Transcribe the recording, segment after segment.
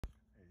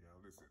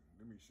listen,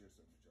 let me share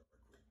something with y'all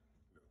right quick.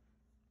 Look.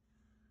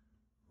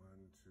 1,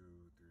 2,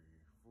 3,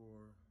 4,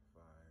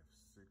 5,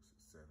 6,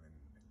 7,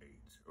 8.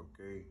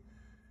 Okay.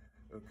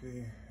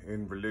 Okay.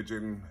 In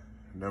religion,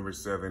 number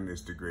 7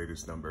 is the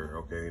greatest number.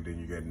 Okay. And then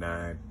you get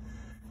 9,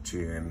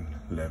 10,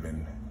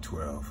 11,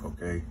 12.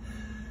 Okay.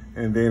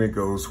 And then it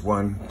goes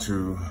 1,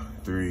 2,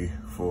 3,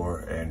 4,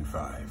 and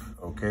 5.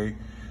 Okay.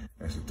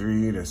 That's a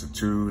 3, that's a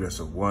 2, that's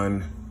a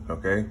 1.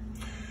 Okay.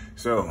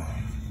 So,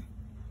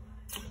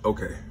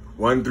 okay.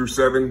 1 through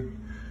 7.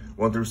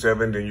 1 through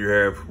 7, then you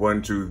have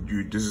 1,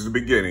 2, this is the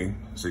beginning.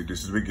 See,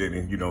 this is the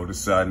beginning, you know, the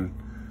sun,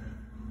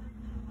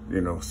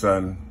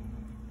 sun,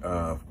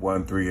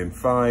 1, 3, and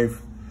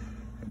 5,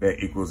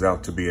 that equals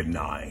out to be a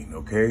 9,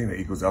 okay? That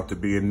equals out to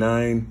be a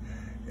 9,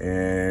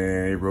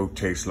 and it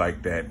rotates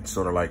like that,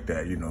 sort of like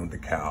that, the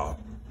cow,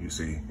 you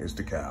see, it's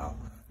the cow.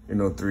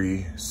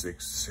 3,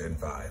 6, and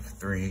 5,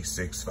 3,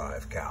 6,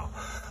 5, cow.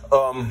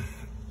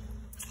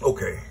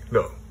 Okay,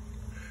 look,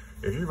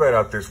 if you write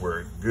out this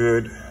word,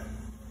 good,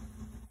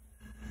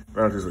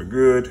 write out this word,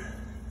 good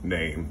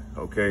name,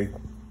 okay?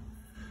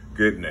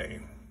 Good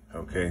name,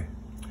 okay?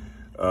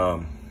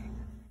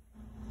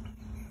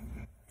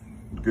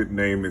 Good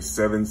name is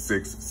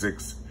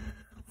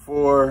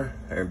 7664,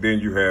 and then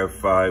you have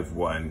 5,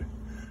 1,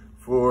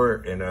 4,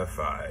 and a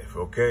 5,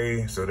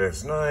 okay? So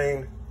that's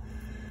 9,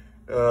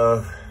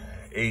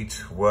 8,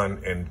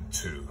 1, and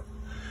 2.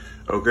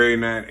 Okay,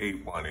 9,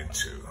 8, 1, and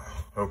 2,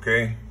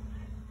 okay?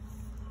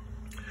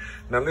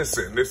 Now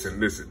listen.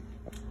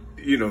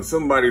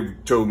 Somebody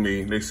told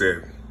me, they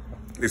said,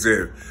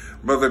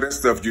 brother, that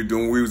stuff you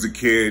doing when we was a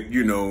kid,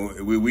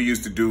 we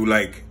used to do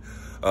like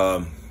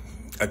a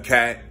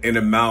cat and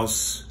a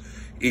mouse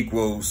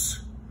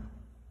equals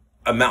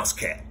a mouse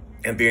cat.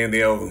 And then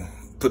they'll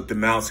put the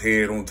mouse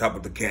head on top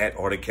of the cat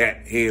or the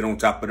cat head on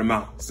top of the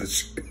mouse. And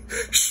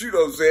you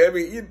know what I'm saying? I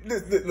mean,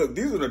 look,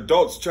 these are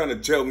adults trying to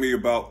tell me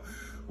about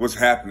what's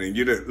happening.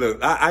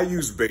 Look, I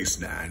use base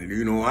 9.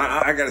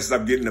 I got to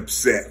stop getting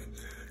upset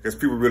because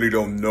people really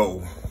don't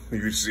know.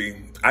 You see,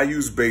 I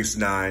use base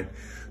 9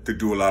 to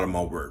do a lot of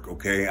my work,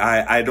 okay?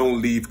 I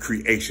don't leave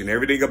creation.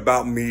 Everything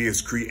about me is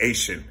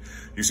creation.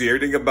 You see,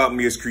 everything about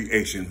me is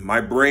creation.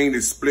 My brain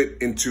is split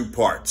in 2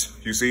 parts.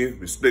 You see,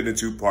 it's split in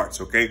 2 parts,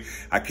 okay?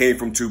 I came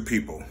from 2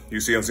 people. You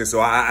see what I'm saying?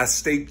 So I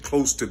stay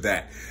close to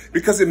that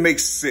because it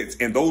makes sense.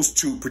 And those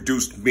 2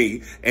 produced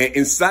me. And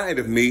inside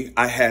of me,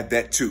 I had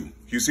that too.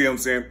 You see what I'm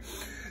saying?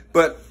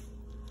 But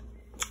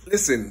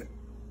listen,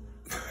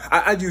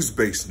 I use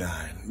base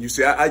 9. You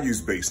see, I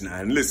use base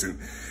 9. Listen,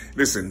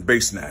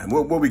 base 9.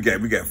 What we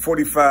got? We got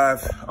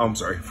 45. I'm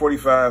sorry,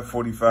 45,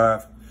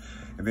 45.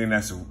 And then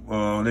that's a,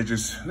 let's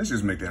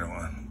just make that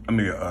a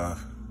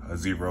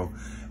 0.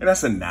 And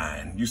that's a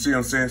 9. You see what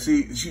I'm saying?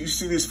 See, you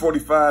see this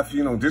 45,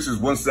 this is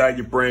one side of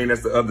your brain,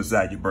 that's the other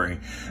side of your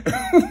brain.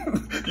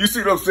 You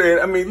see what I'm saying?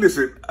 I mean,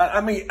 listen,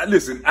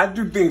 I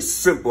do things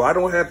simple. I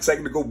don't have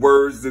technical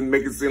words and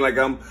make it seem like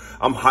I'm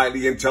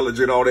highly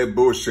intelligent, all that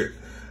bullshit.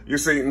 You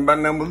see, my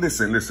number,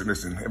 listen.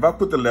 If I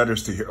put the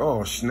letters to here,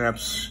 oh,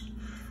 snaps,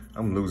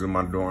 I'm losing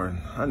my darn.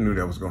 I knew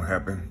that was going to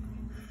happen.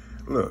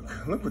 Look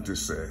what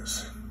this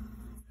says.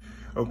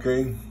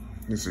 Okay,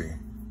 let's see.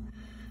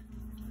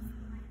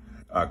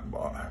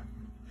 Akbar,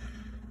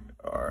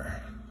 or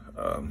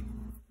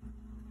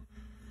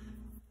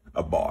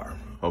a bar.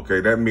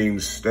 Okay, that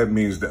means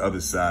the other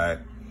side.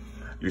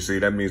 You see,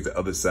 that means the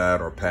other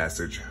side or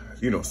passage.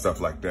 Stuff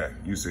like that.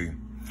 You see,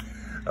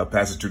 a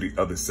passage to the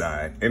other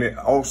side, and it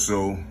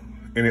also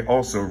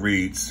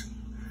reads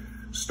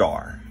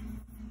star.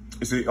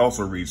 You see, it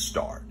also reads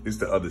star. It's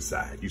the other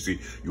side. You see,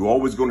 you're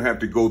always going to have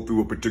to go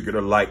through a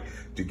particular light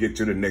to get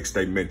to the next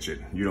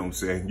dimension. You know what I'm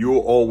saying?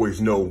 You'll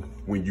always know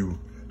when you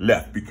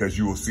left because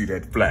you will see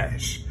that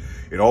flash.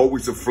 It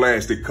always a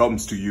flash that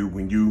comes to you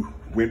when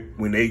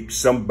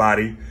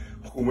somebody,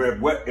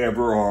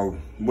 whatever, or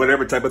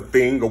whatever type of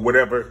thing or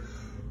whatever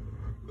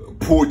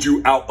pulled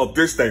you out of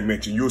this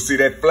dimension. You'll see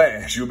that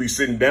flash. You'll be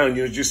sitting down,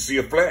 you'll just see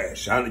a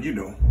flash.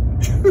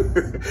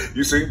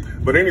 You see?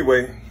 But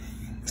anyway,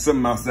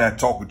 something outside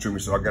talking to me,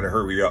 so I got to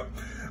hurry up.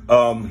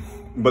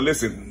 But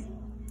listen,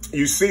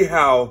 you see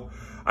how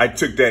I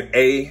took that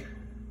A,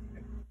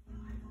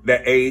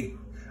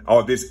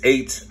 or this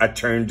 8, I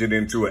turned it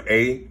into an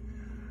A,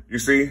 you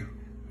see,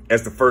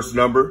 as the first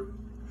number,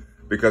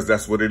 because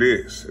that's what it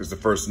is. It's the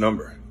first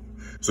number.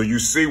 So you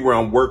see where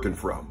I'm working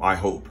from, I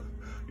hope.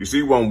 You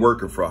see where I'm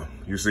working from.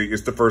 You see,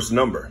 it's the first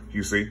number,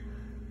 you see.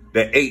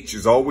 The H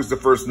is always the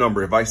first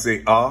number. If I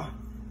say I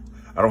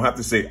don't have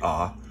to say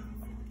I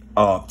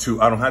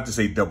don't have to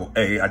say double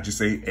A. I just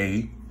say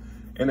A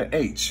and an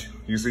H.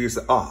 You see, it's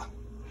an ah.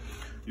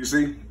 You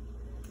see,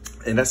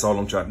 and that's all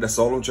I'm trying to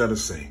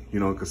say.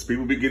 Because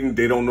people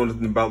they don't know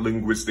nothing about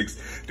linguistics.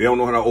 They don't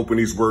know how to open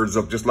these words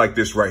up, just like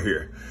this right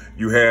here.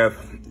 You have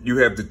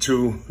the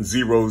 2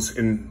 zeros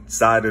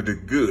inside of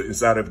good.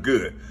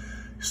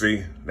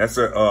 See, that's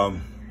a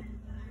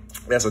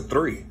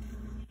 3.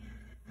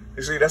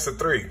 You see, that's a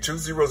 3. 2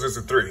 zeros is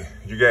a 3.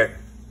 You got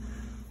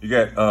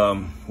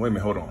wait a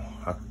minute, hold on.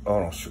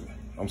 Shoot.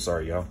 I'm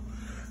sorry, y'all.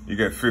 You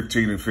got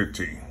 15 and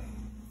 15.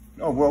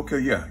 Oh, well, okay,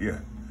 yeah.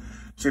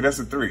 See, that's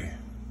a 3.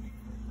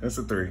 That's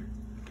a 3.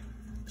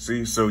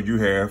 See, so you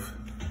have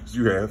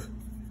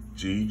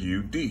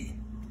G-U-D.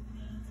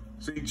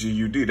 See,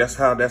 G-U-D, that's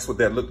what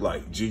that looked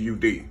like,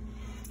 G-U-D.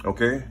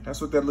 Okay,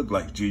 that's what that looked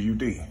like,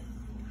 G-U-D.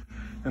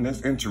 And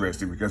that's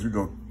interesting because we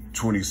go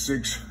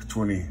 26,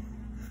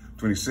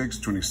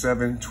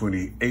 27,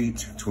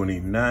 28,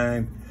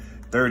 29,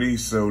 30.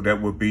 So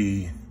that would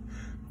be,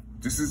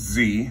 this is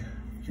Z.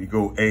 You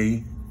go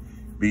A,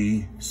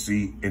 B,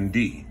 C, and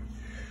D.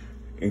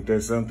 Ain't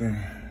that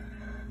something?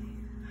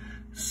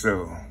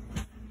 So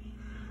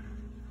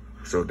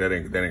that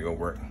ain't gonna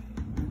work.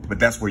 But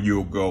that's where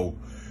you'll go.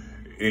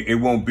 It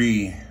won't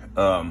be,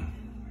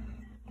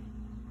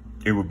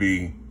 it would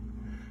be,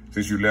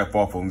 since you left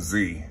off on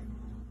Z,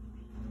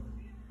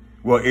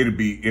 well, it'll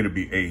be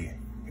AD.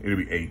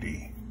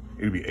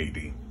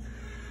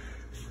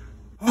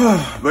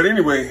 But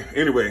anyway,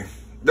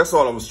 that's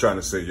all I was trying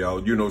to say,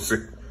 y'all. You know,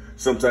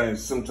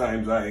 sometimes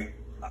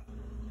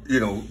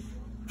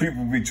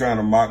people be trying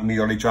to mock me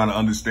or they trying to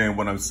understand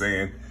what I'm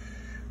saying,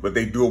 but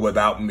they do it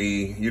without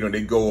me. You know,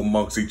 they go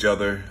amongst each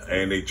other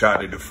and they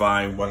try to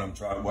define what I'm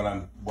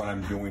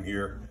doing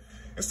here.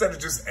 Instead of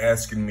just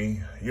asking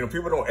me, you know,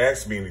 people don't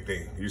ask me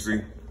anything, you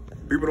see?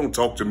 People don't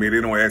talk to me. They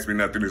don't ask me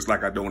nothing. It's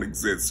like I don't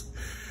exist.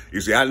 You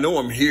see, I know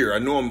I'm here. I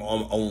know I'm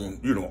on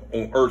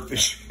Earth. You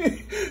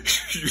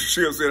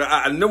see what I'm saying?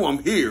 I know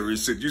I'm here and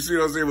shit. You see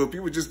what I'm saying? But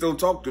people just don't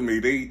talk to me.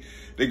 They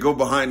go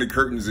behind the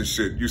curtains and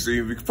shit. You see,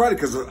 probably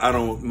because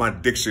my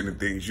diction and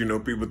things. You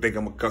know, people think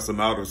I'm gonna cuss them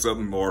out or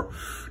something, or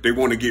they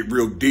want to get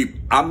real deep.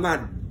 I'm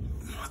not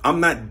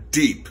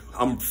deep.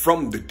 I'm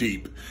from the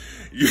deep.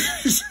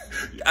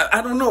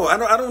 I don't know. I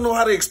don't know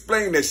how to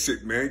explain that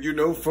shit, man. You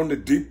know, from the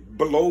deep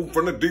below,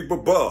 from the deep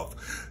above.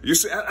 You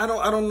see, I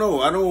don't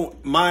know.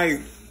 My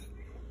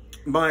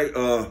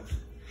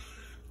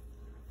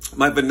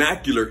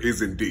vernacular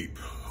isn't deep.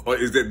 Or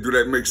do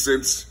that make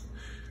sense?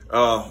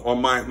 Or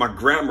my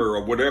grammar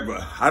or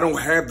whatever. I don't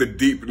have the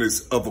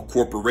deepness of a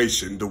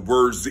corporation, the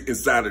words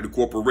inside of the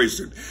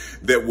corporation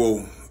that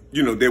will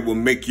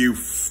make you,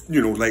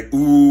 like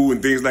ooh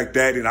and things like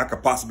that. And I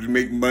could possibly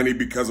make money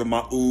because of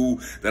my ooh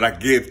that I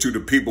give to the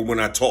people when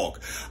I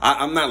talk.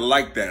 I'm not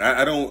like that.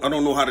 I don't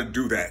know how to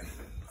do that.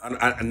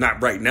 I'm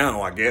not right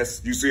now, I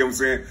guess. You see what I'm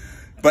saying?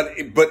 But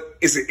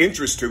it's an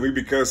interest to me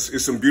because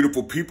it's some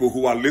beautiful people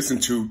who I listen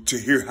to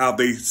hear how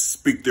they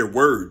speak their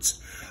words.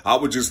 I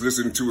was just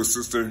listening to a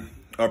sister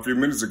a few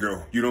minutes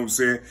ago. You know what I'm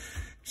saying?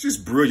 She's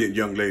a brilliant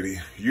young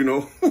lady, you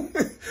know.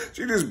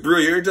 She's just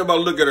brilliant. Every time I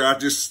look at her, I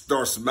just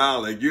start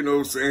smiling. You know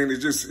what I'm saying?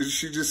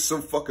 She's just so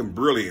fucking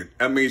brilliant.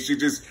 I mean, she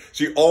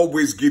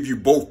always give you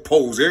both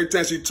poles. Every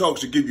time she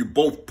talks, she give you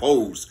both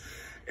poles.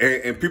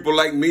 And people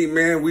like me,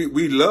 man,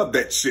 we love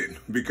that shit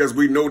because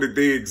we know that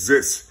they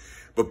exist.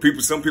 But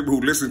some people who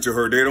listen to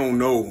her, they don't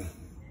know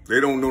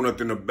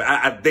nothing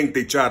about. I think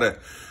they try to.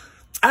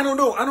 I don't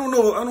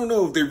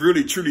know if they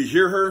really truly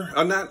hear her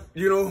or not.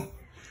 You know.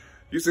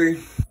 You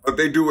see, but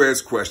they do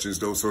ask questions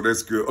though, so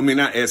that's good. I mean,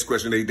 not ask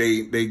questions.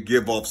 They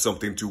give off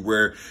something to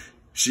where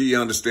she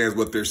understands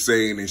what they're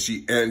saying and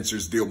she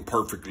answers them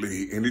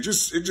perfectly. And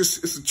it's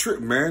a trip,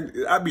 man.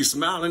 I be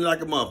smiling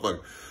like a motherfucker.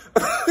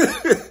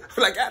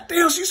 Like, God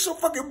damn, she's so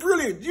fucking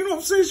brilliant. You know what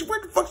I'm saying? Where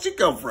the fuck she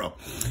come from?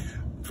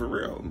 For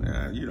real,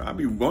 man. You know, I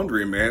be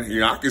wondering, man.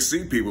 You know, I can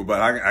see people,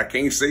 but I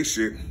can't say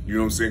shit. You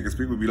know what I'm saying? Because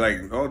people be like,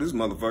 oh, this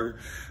motherfucker.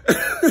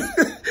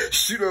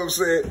 You know what I'm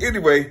saying?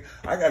 Anyway,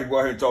 I got to go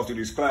ahead and talk to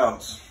these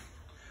clouds.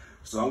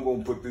 So I'm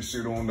going to put this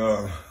shit on.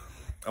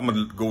 I'm going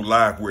to go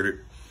live with it.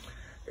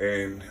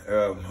 And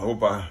I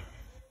hope I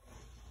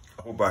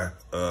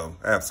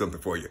have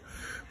something for you.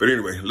 But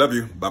anyway, love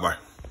you. Bye-bye.